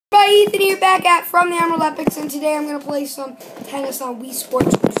Ethan here, back at from the Emerald Epics, and today I'm going to play some tennis on Wii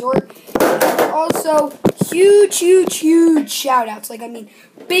Sports Resort. And also, huge shout-outs.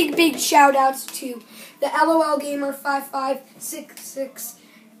 Big shout-outs to the Thelolgamer 5566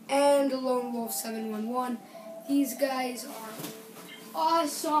 and Lone Wolf 711. These guys are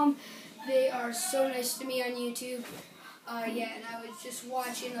awesome. They are so nice to me on YouTube. And I was just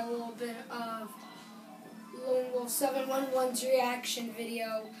watching a little bit of Lone Wolf 711's reaction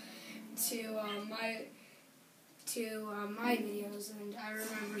video to my videos, and I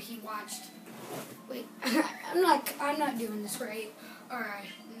remember he watched. Wait, I'm not doing this right. All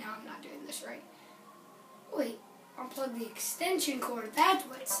right, now I'm not doing this right. Wait, unplug the extension cord. That's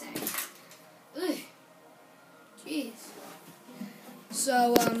what it's saying. Ugh. Jeez.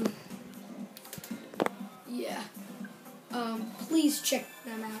 So yeah. Please check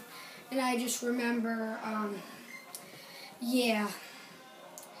them out. And I just remember,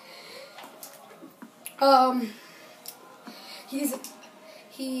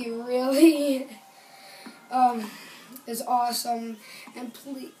 he really, is awesome, and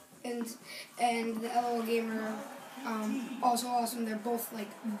the Thelolgamer, also awesome. They're both like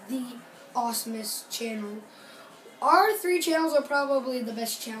the awesomest channel. Our three channels are probably the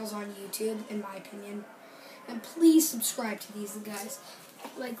best channels on YouTube, in my opinion. And please subscribe to these guys.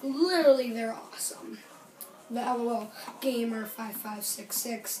 Like, literally, they're awesome. The Thelolgamer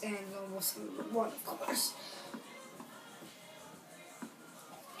 5566 and Lone Wolf 711, of course.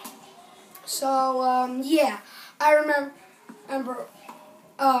 So, I remember,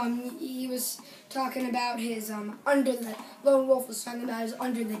 he was talking about his, Lone Wolf was talking about his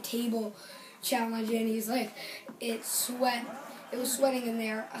under the table challenge, and he's like, it was sweating in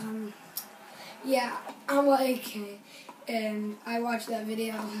there. Yeah, I'm like, and I watched that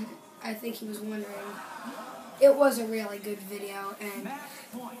video. I think he was wondering. It was a really good video,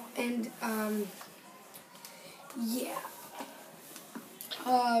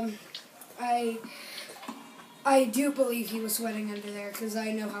 I do believe he was sweating under there, because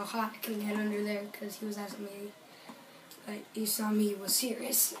I know how hot it can get under there, because he was asking me, he saw me was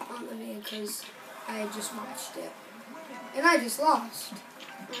serious on the video, because I just watched it, and I just lost,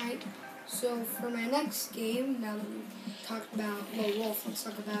 right? So for my next game, now that we've talked about Lone Wolf, let's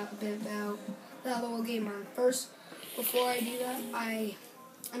talk about a bit about the Thelolgamer. First, before I do that,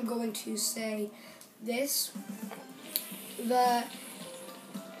 I'm going to say this. The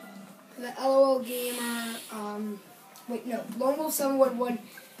Thelolgamer, Lone Wolf 711,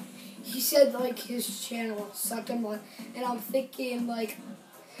 he said, like, his channel sucked. And I'm thinking, like,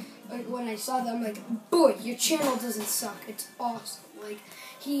 when I saw that, I'm like, boy, your channel doesn't suck. It's awesome. Like,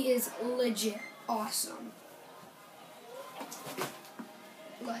 he is legit awesome.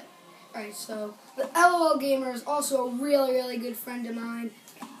 Alright, so the Thelolgamer is also a really good friend of mine.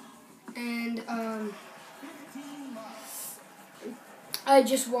 And, I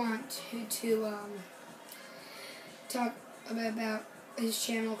just want to talk about his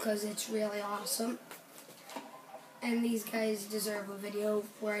channel because it's really awesome. And these guys deserve a video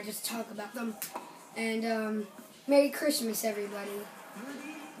where I just talk about them. And, Merry Christmas, everybody.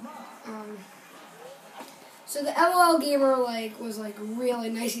 So the Thelolgamer, was, really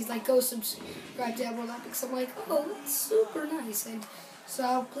nice. He's like, go subscribe to Emerald Epics. I'm like, oh, that's super nice. And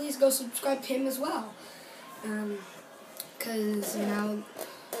so please go subscribe to him as well. Because, him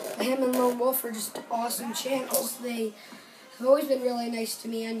and Lone Wolf are just awesome channels. They have always been really nice to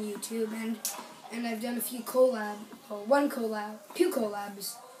me on YouTube. And I've done a few two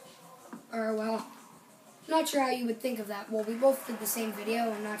collabs. Or, well, not sure how you would think of that. Well, we both did the same video.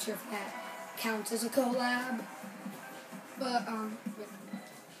 I'm not sure if that counts as a collab. But,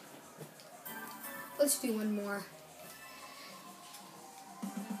 let's do one more.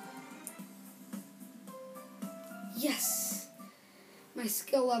 Yes! My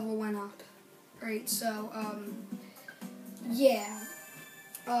skill level went up. Right, so,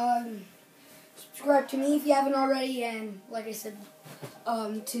 subscribe to me if you haven't already, and, like I said,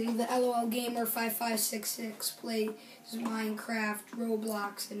 to the Thelolgamer 5566, plays Minecraft,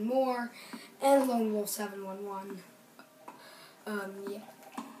 Roblox, and more, and Lone Wolf 711.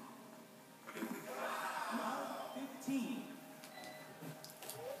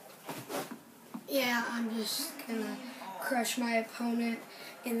 Yeah, I'm just gonna crush my opponent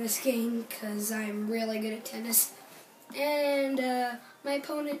in this game, because I'm really good at tennis, and, my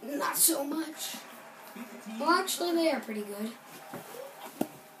opponent, not so much. Well, actually, they are pretty good.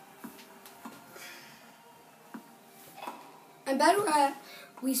 I'm better at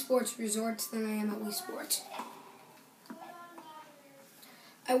Wii Sports Resorts than I am at Wii Sports.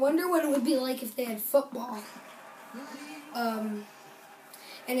 I wonder what it would be like if they had football.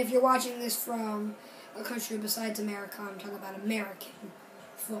 And if you're watching this from a country besides America, I'm talking about American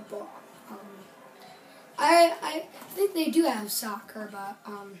football. I think they do have soccer, but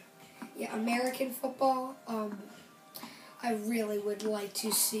yeah, American football. I really would like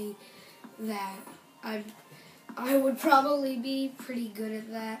to see that. I would probably be pretty good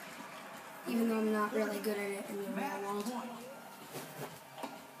at that, even though I'm not really good at it in the real world.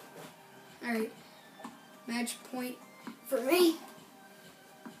 Alright, match point for me.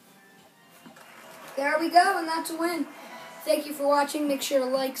 There we go, and that's a win. Thank you for watching. Make sure to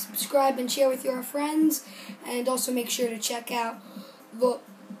like, subscribe, and share with your friends. And also make sure to check out the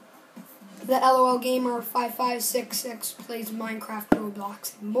Thelolgamer 5566 plays Minecraft,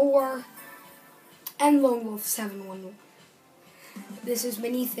 Roblox, and more. And Lone Wolf 711. This is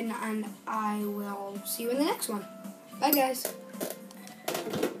Ethan, and I will see you in the next one. Bye, guys.